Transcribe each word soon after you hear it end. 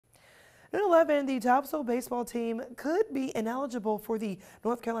At 11, the Topsail Baseball team could be ineligible for the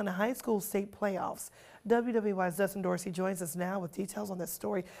North Carolina High School state playoffs. WWY's Dustin Dorsey joins us now with details on this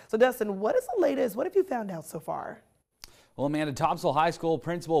story. So Dustin, what is the latest? What have you found out so far? Well, Amanda, Topsail High School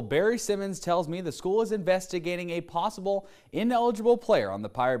principal Berry-Simmons tells me the school is investigating a possible ineligible player on the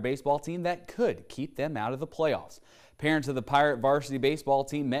Pirate baseball team that could keep them out of the playoffs. Parents of the Pirate varsity baseball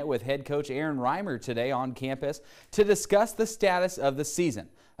team met with head coach Aaron Reimer today on campus to discuss the status of the season.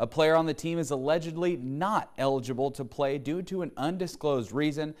 A player on the team is allegedly not eligible to play due to an undisclosed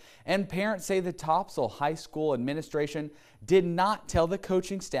reason, and parents say the Topsail High School administration did not tell the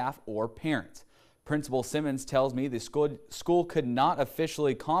coaching staff or parents. Principal Simmons tells me the school could not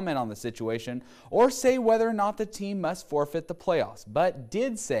officially comment on the situation or say whether or not the team must forfeit the playoffs, but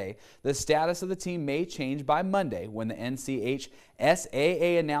did say the status of the team may change by Monday when the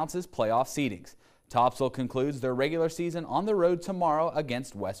NCHSAA announces playoff seedings. Topsail concludes their regular season on the road tomorrow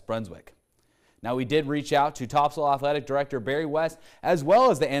against West Brunswick. Now, we did reach out to Topsail Athletic Director Barry West as well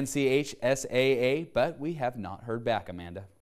as the NCHSAA, but we have not heard back, Amanda.